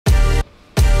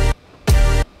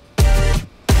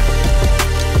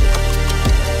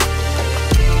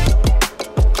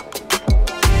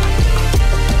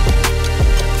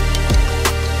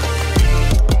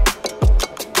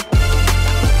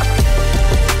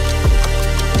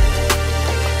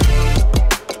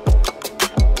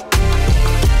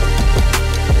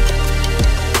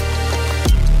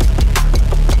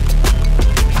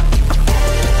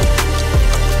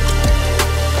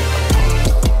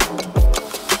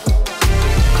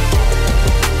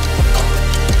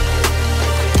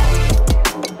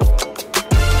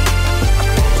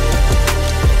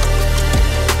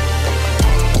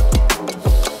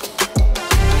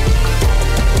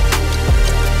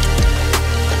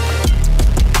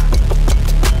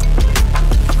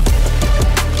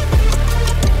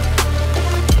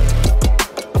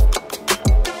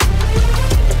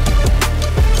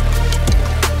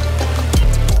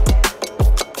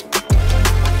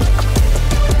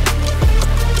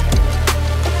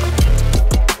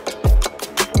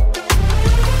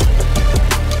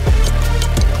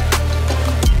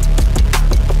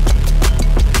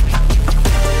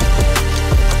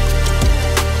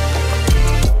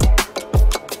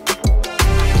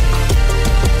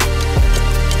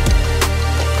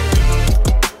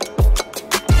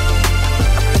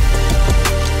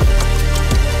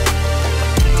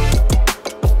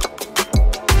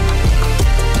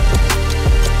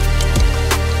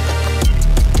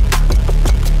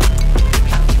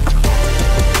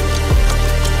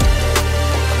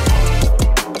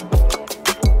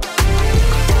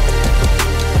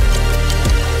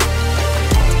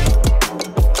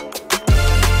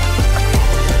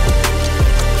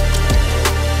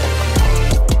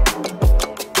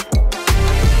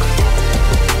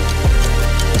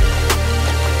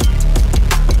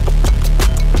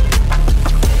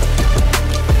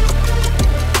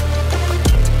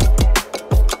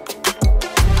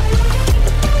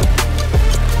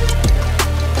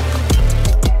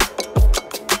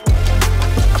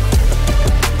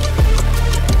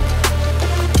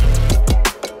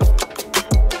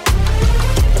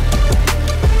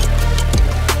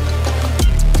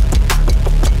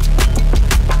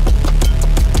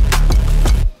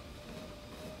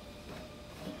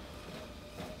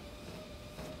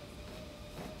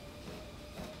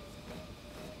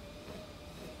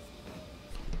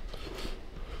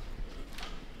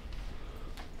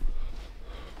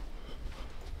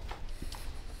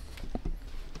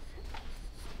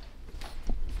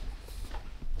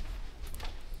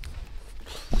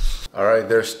All right,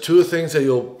 there's two things that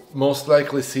you'll most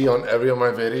likely see on every of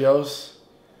my videos.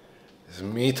 It's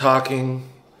me talking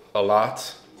a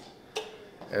lot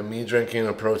and me drinking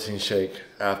a protein shake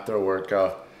after a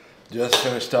workout. Just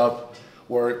finished up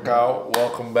workout.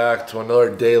 Welcome back to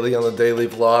another daily on the daily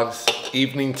vlogs.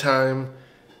 Evening time,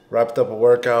 wrapped up a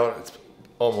workout. It's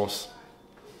almost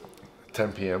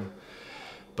 10 p.m.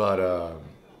 But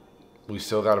we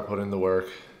still got to put in the work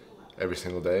every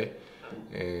single day.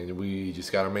 And we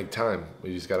just got to make time.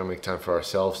 We just got to make time for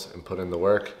ourselves and put in the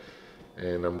work.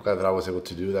 And I'm glad that I was able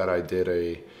to do that. I did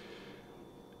a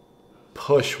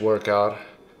push workout.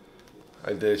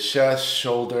 I did chest,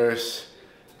 shoulders,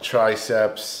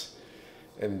 triceps,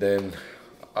 and then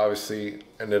obviously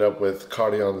ended up with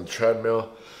cardio on the treadmill.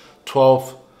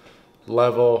 12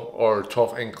 level or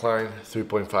 12 incline,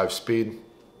 3.5 speed.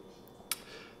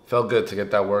 Felt good to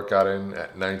get that workout in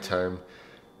at nighttime.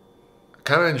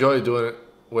 Kind of enjoy doing it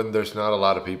when there's not a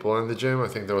lot of people in the gym. I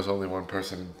think there was only one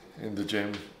person in the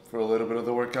gym for a little bit of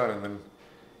the workout, and then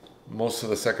most of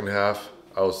the second half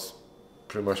I was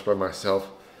pretty much by myself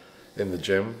in the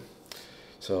gym.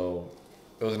 So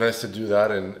it was nice to do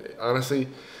that. And honestly,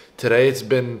 today it's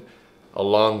been a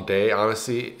long day.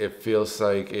 Honestly, it feels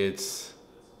like it's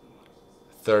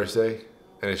Thursday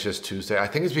and it's just Tuesday. I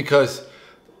think it's because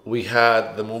we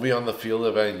had the movie on the field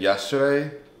event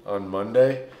yesterday on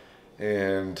Monday.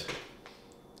 And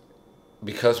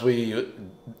because we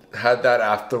had that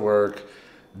after work,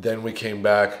 then we came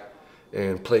back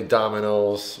and played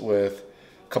dominoes with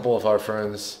a couple of our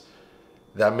friends.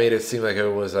 That made it seem like it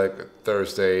was like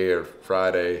Thursday or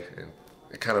Friday, and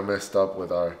it kind of messed up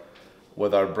with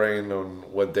our brain on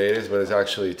what day it is, but it's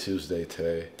actually Tuesday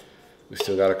today. We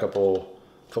still got a couple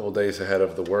days ahead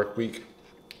of the work week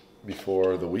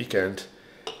before the weekend.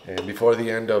 And before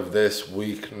the end of this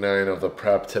week 9 of the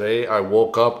prep, today I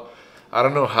woke up, I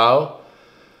don't know how,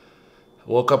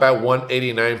 woke up at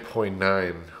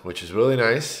 189.9, which is really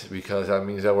nice because that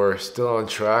means that we're still on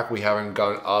track. We haven't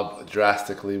gone up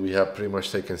drastically. We have pretty much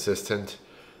stayed consistent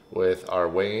with our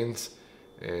weigh-ins,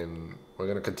 and we're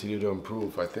going to continue to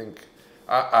improve. I think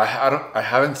I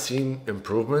haven't seen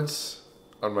improvements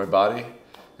on my body,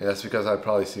 and that's because I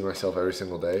probably see myself every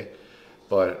single day.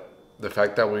 But the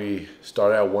fact that we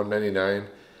started at 199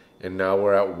 and now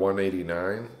we're at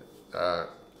 189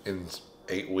 in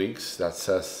 8 weeks, that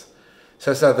says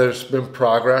that there's been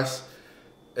progress,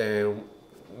 and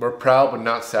we're proud but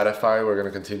not satisfied. We're going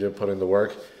to continue to put in the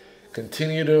work,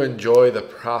 continue to enjoy the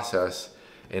process,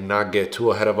 and not get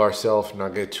too ahead of ourselves,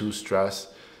 not get too stressed.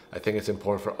 I think it's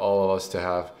important for all of us to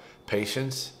have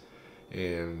patience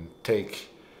and take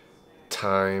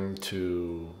time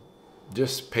to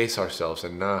just pace ourselves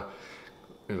and not,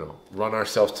 run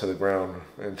ourselves to the ground.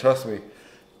 And trust me,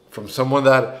 from someone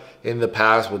that in the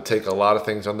past would take a lot of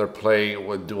things on their plate,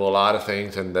 would do a lot of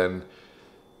things, and then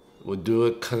would do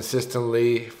it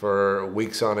consistently for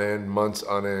weeks on end, months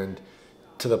on end,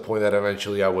 to the point that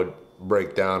eventually I would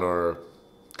break down or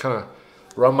kind of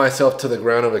run myself to the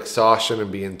ground of exhaustion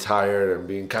and being tired and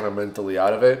being kind of mentally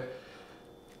out of it.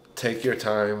 Take your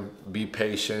time, be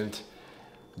patient,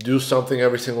 do something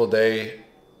every single day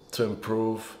to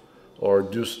improve, or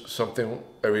do something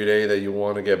every day that you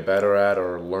want to get better at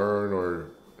or learn, or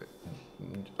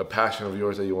a passion of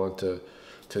yours that you want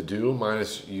to do. Mine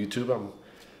is YouTube. I'm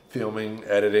filming,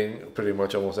 editing pretty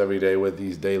much almost every day with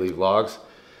these daily vlogs.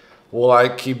 Will I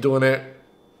keep doing it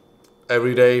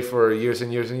every day for years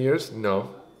and years and years?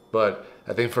 No. But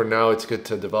I think for now it's good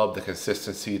to develop the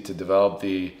consistency, to develop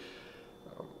the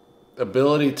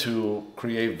ability to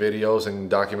create videos and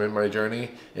document my journey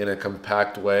in a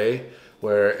compact way,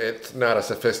 where it's not a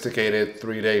sophisticated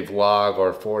 3-day vlog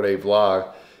or 4-day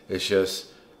vlog. It's just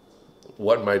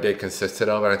what my day consisted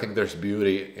of. And I think there's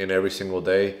beauty in every single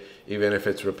day, even if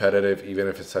it's repetitive, even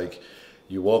if it's like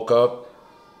you woke up,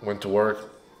 went to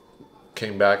work,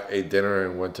 came back, ate dinner,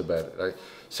 and went to bed. Like,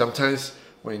 sometimes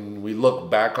when we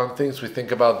look back on things, we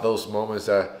think about those moments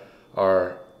that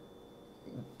are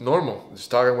normal, just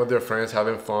talking with your friends,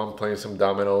 having fun, playing some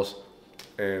dominoes.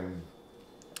 And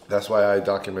that's why I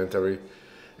document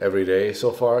every day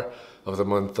so far of the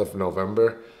month of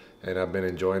November, and I've been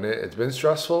enjoying it. It's been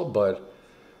stressful, but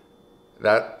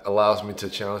that allows me to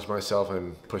challenge myself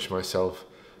and push myself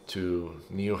to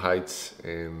new heights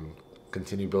and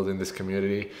continue building this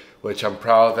community, which I'm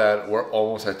proud that we're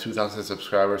almost at 2,000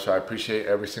 subscribers. So I appreciate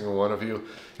every single one of you.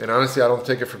 And honestly, I don't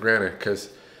take it for granted, because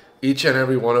each and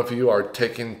every one of you are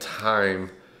taking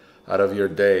time out of your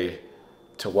day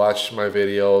to watch my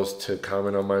videos, to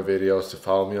comment on my videos, to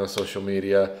follow me on social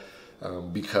media,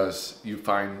 because you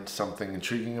find something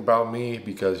intriguing about me,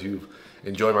 because you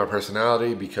enjoy my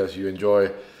personality, because you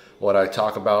enjoy what I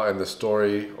talk about and the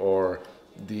story or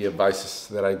the advices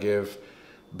that I give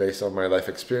based on my life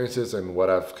experiences and what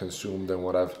I've consumed and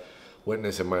what I've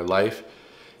witnessed in my life.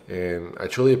 And I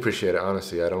truly appreciate it,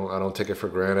 honestly. I don't take it for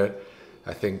granted.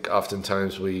 I think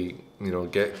oftentimes we,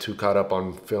 get too caught up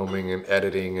on filming and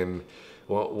editing and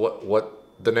what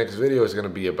the next video is going to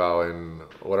be about and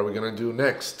what are we going to do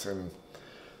next. And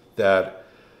that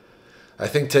I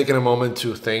think taking a moment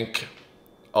to thank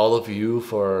all of you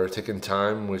for taking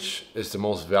time, which is the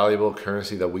most valuable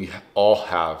currency that we all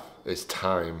have, is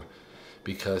time.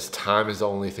 Because time is the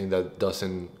only thing that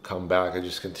doesn't come back. It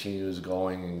just continues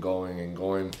going and going and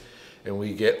going. And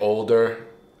we get older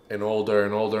and older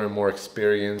and older and more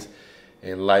experience,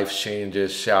 and life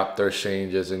changes, chapter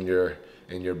changes in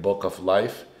your book of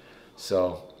life.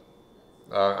 So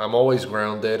I'm always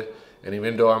grounded, and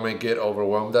even though I may get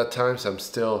overwhelmed at times, I'm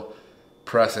still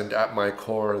present at my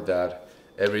core that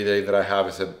every day that I have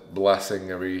is a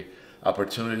blessing. Every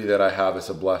opportunity that I have is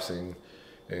a blessing.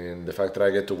 And the fact that I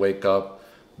get to wake up,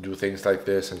 do things like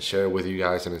this, and share with you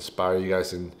guys and inspire you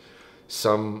guys in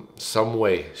some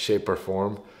way, shape, or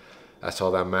form, that's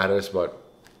all that matters. But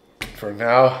for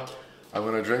now, I'm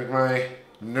gonna drink my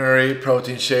Nuri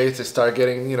protein shakes to start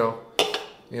getting,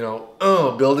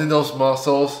 building those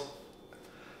muscles.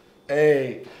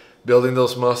 Hey, building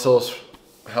those muscles,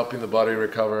 helping the body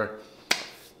recover,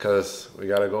 because we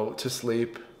gotta go to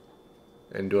sleep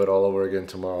and do it all over again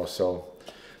tomorrow. So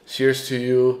cheers to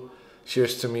you,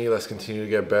 cheers to me. Let's continue to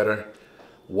get better,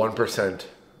 1%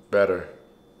 better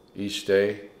each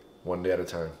day, one day at a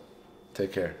time.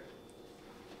 Take care.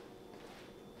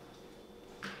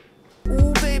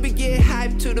 Ooh, baby, get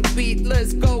hyped to the beat.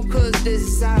 Let's go, cause this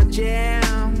is our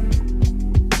jam.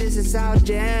 This is our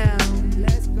jam.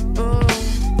 Let's go.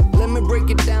 Let me break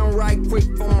it down right quick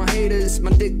for my haters,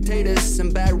 my dictators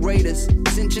and bad raiders.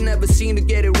 Since you never seem to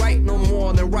get it right no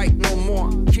more, then right no more.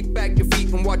 Kick back your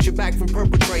feet and watch your back from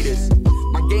perpetrators.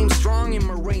 My game's strong and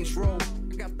my range roll.